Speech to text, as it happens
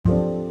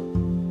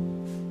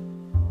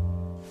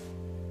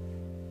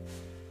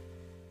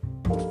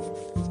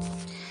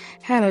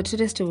Hello,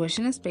 today's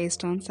devotion is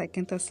based on 2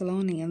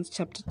 Thessalonians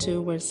chapter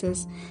 2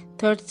 verses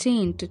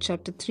 13 to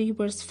chapter 3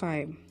 verse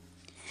 5.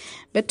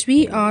 But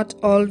we ought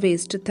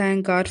always to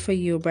thank God for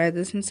you,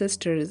 brothers and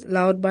sisters,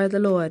 loved by the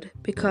Lord,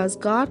 because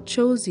God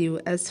chose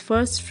you as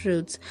first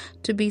fruits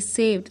to be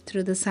saved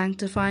through the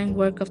sanctifying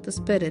work of the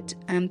Spirit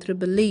and through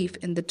belief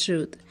in the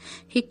truth.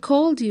 He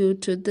called you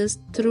to this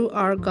through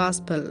our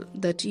gospel,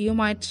 that you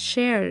might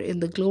share in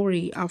the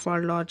glory of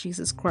our Lord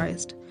Jesus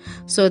Christ.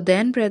 So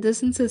then,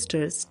 brothers and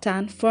sisters,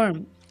 stand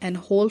firm and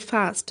hold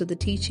fast to the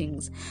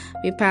teachings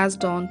we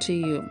passed on to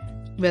you,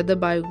 whether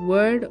by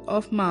word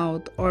of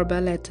mouth or by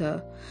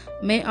letter.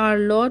 May our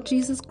Lord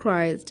Jesus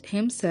Christ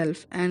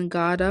himself and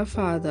God our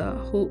Father,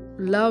 who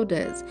loved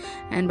us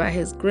and by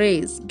his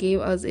grace gave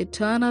us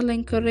eternal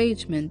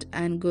encouragement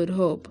and good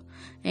hope,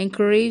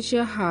 encourage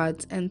your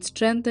hearts and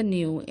strengthen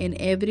you in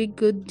every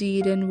good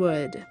deed and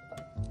word.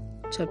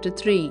 Chapter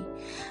 3.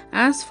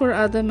 As for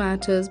other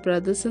matters,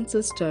 brothers and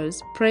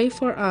sisters, pray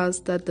for us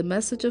that the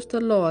message of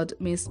the Lord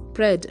may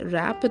spread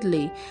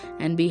rapidly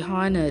and be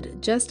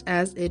honored, just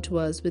as it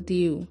was with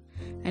you.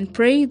 And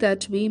pray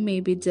that we may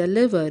be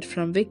delivered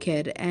from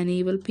wicked and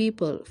evil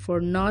people,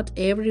 for not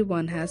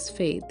everyone has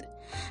faith.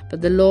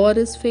 But the Lord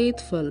is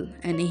faithful,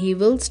 and he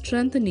will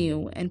strengthen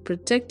you and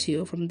protect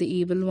you from the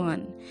evil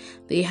one.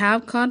 We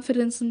have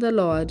confidence in the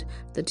Lord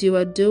that you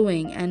are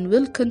doing and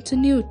will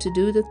continue to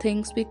do the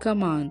things we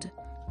command.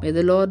 May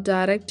the Lord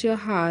direct your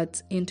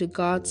hearts into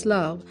God's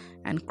love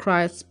and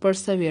Christ's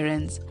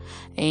perseverance.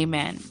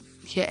 Amen.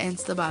 Here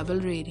ends the Bible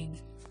reading.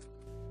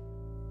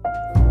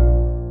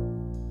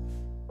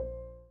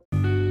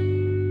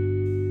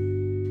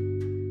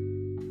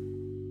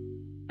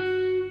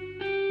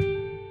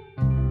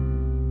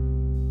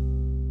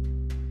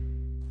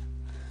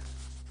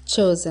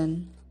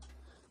 Chosen.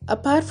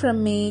 Apart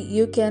from me,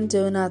 you can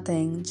do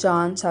nothing.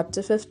 John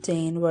chapter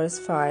 15, verse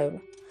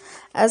 5.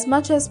 As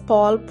much as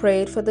Paul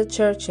prayed for the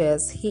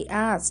churches, he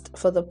asked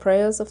for the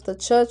prayers of the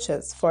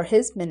churches for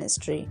his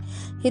ministry.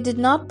 He did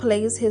not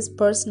place his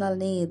personal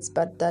needs,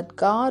 but that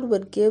God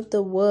would give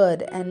the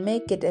word and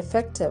make it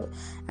effective,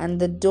 and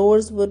the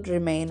doors would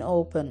remain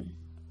open.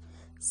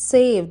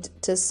 Saved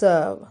to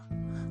serve.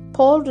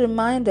 Paul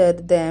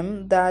reminded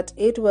them that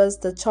it was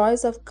the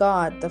choice of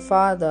God the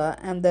Father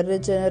and the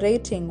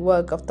regenerating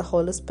work of the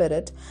Holy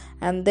Spirit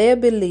and their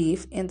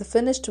belief in the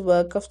finished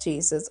work of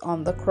Jesus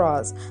on the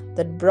cross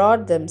that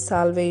brought them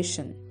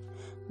salvation.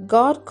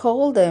 God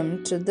called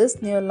them to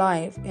this new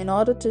life in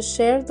order to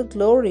share the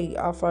glory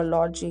of our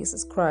Lord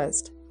Jesus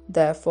Christ.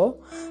 Therefore,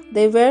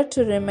 they were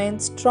to remain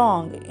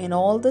strong in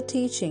all the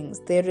teachings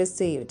they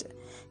received.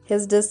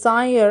 His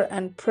desire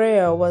and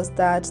prayer was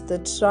that the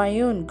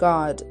triune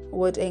God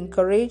would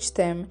encourage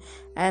them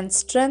and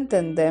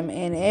strengthen them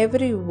in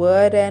every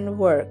word and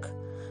work.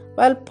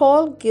 While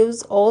Paul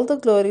gives all the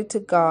glory to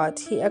God,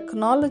 he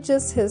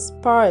acknowledges his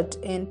part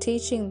in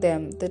teaching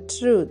them the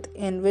truth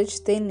in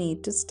which they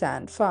need to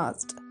stand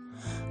fast.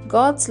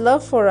 God's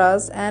love for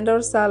us and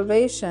our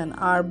salvation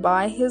are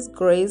by his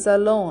grace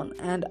alone,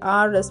 and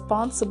our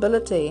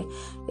responsibility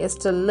is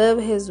to live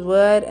his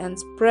word and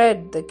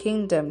spread the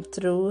kingdom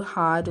through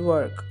hard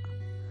work.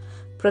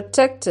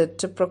 Protected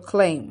to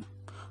proclaim.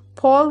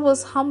 Paul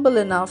was humble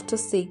enough to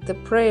seek the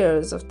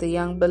prayers of the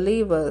young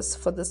believers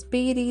for the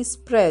speedy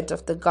spread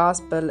of the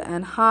gospel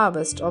and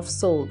harvest of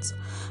souls.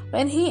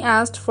 When he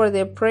asked for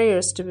their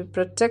prayers to be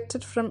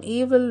protected from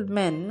evil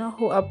men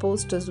who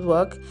opposed his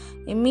work,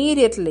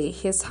 immediately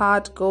his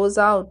heart goes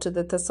out to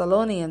the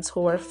Thessalonians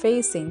who were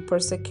facing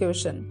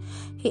persecution.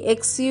 He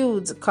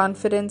exudes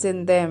confidence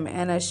in them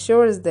and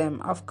assures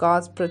them of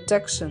God's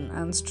protection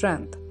and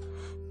strength.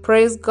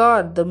 Praise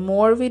God, the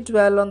more we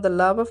dwell on the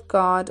love of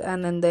God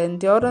and in the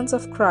endurance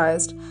of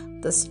Christ,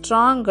 the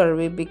stronger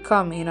we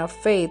become in our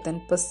faith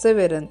and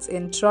perseverance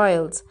in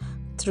trials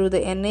through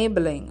the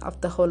enabling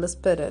of the Holy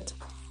Spirit.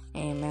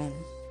 Amen.